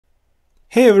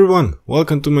Hey everyone,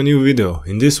 welcome to my new video.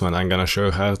 In this one I'm gonna show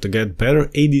you how to get better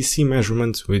ADC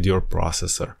measurements with your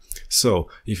processor. So,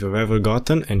 if you've ever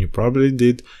gotten, and you probably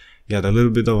did, get a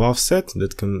little bit of offset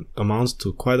that can amount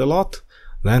to quite a lot,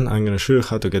 then I'm gonna show you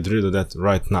how to get rid of that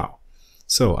right now.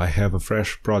 So, I have a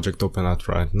fresh project open up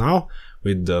right now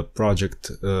with the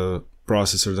project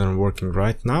processor that I'm working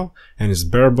right now, and it's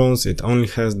bare bones. It only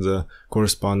has the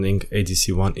corresponding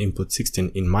ADC1 input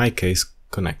 16 in my case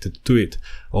connected to it.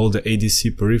 All the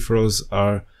ADC peripherals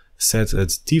are set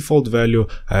as default value.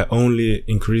 I only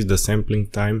increase the sampling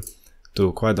time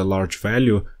to quite a large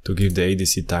value to give the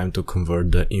ADC time to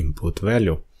convert the input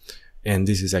value. And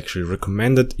this is actually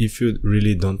recommended if you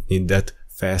really don't need that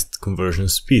fast conversion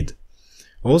speed.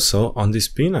 Also, on this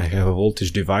pin I have a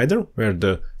voltage divider where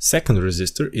the second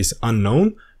resistor is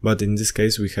unknown, but in this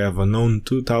case we have a known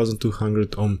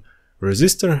 2200 ohm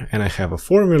resistor, and I have a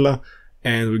formula,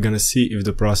 and we're gonna see if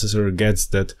the processor gets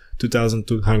that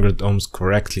 2200 ohms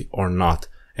correctly or not,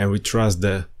 and we trust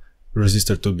the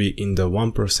resistor to be in the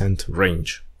 1%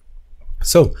 range.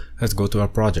 So let's go to our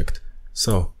project.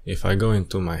 So if I go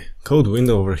into my code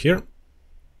window over here,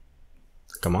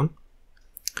 come on,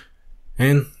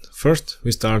 and first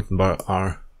we start by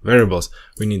our variables.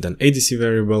 We need an ADC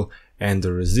variable and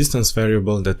the resistance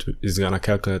variable that is gonna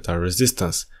calculate our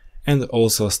resistance, and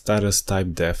also status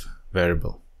type def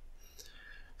variable.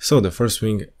 So the first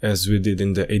thing, as we did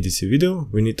in the ADC video,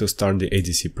 we need to start the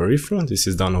ADC peripheral. This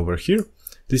is done over here.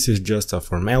 This is just a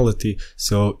formality,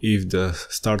 so if the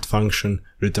start function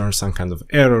returns some kind of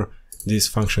error, this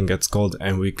function gets called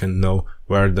and we can know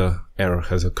where the error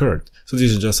has occurred. So this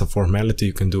is just a formality,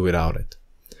 you can do without it.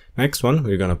 Next one,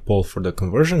 we're gonna poll for the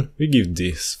conversion. We give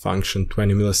this function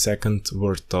 20 milliseconds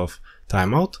worth of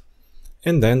timeout,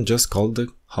 and then just call the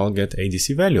get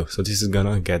ADC value. So this is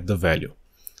gonna get the value.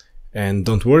 And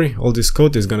don't worry, all this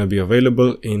code is gonna be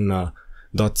available in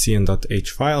 .c and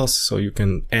 .h files, so you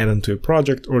can add them to your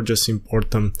project or just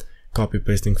import them, copy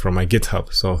pasting from my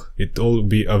GitHub. So it all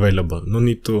be available. No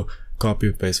need to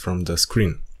copy paste from the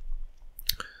screen.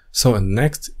 So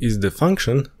next is the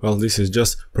function. Well, this is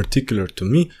just particular to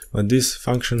me, but this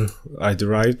function I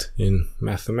derived in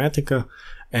Mathematica,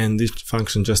 and this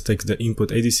function just takes the input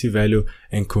ADC value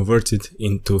and converts it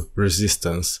into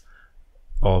resistance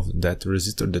of that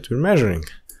resistor that we're measuring.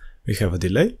 We have a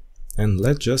delay, and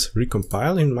let's just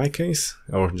recompile in my case,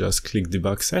 or just click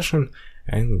debug session,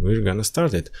 and we're gonna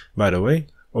start it. By the way,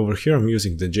 over here I'm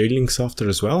using the JLink software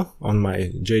as well on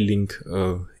my JLink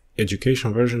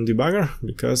education version debugger,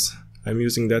 because I'm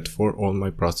using that for all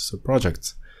my processor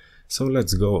projects. So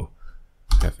let's go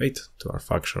F8 to our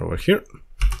function over here,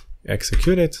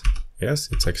 execute it. Yes,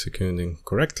 it's executing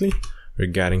correctly. We're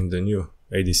getting the new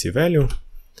ADC value,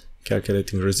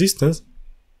 calculating resistance,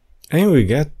 and we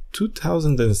get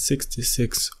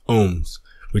 2066 ohms,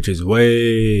 which is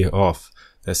way off.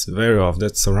 That's very off.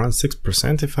 That's around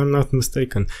 6% if I'm not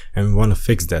mistaken, and we want to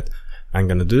fix that. I'm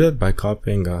gonna do that by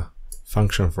copying a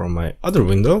function from my other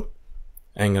window.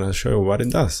 I'm gonna show you what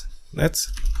it does.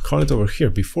 Let's call it over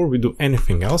here before we do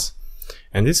anything else,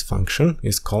 and this function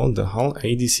is called the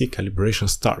ADC calibration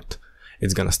start.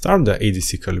 It's gonna start the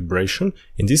ADC calibration,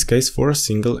 in this case for a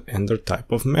single ender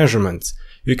type of measurements.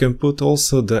 You can put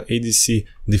also the ADC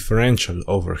differential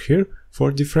over here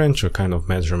for differential kind of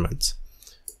measurements.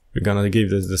 We're gonna give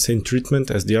this the same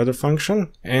treatment as the other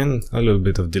function and a little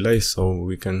bit of delay so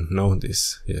we can know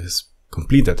this is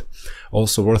completed.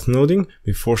 Also worth noting,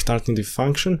 before starting the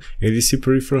function, ADC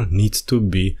peripheral needs to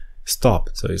be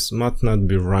stopped, so it must not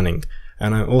be running.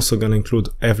 And I'm also going to include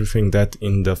everything that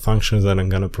in the functions that I'm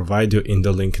going to provide you in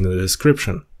the link in the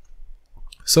description.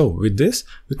 So with this,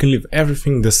 we can leave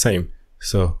everything the same.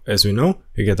 So as we know,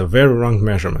 we get a very wrong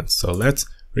measurement. So let's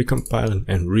recompile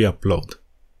and re-upload.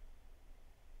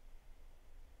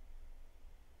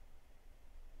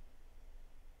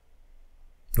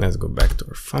 Let's go back to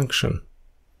our function.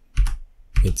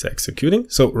 It's executing.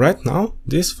 So right now,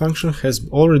 this function has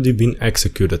already been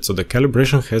executed. So the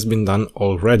calibration has been done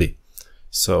already.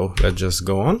 So let's just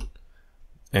go on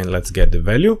and let's get the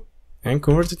value and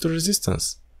convert it to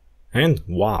resistance. And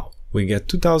wow, we get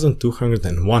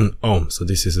 2201 ohms. So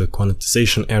this is a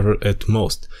quantization error at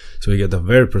most. So we get a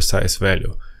very precise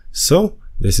value. So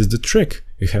this is the trick.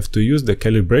 You have to use the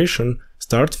calibration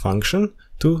start function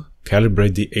to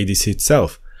calibrate the ADC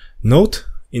itself. Note,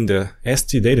 in the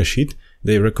ST datasheet,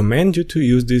 they recommend you to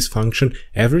use this function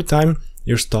every time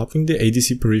you're stopping the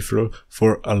ADC peripheral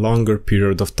for a longer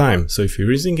period of time. So if you're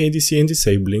using ADC and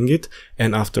disabling it,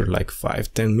 and after like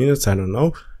 5-10 minutes, I don't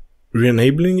know,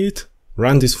 re-enabling it,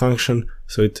 run this function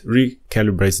so it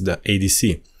recalibrates the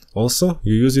ADC. Also,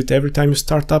 you use it every time you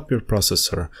start up your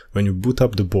processor, when you boot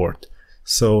up the board.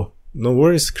 So no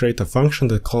worries, create a function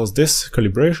that calls this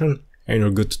calibration and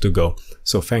you're good to go.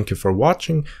 So thank you for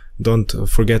watching. Don't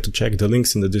forget to check the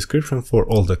links in the description for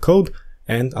all the code,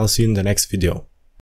 and I'll see you in the next video.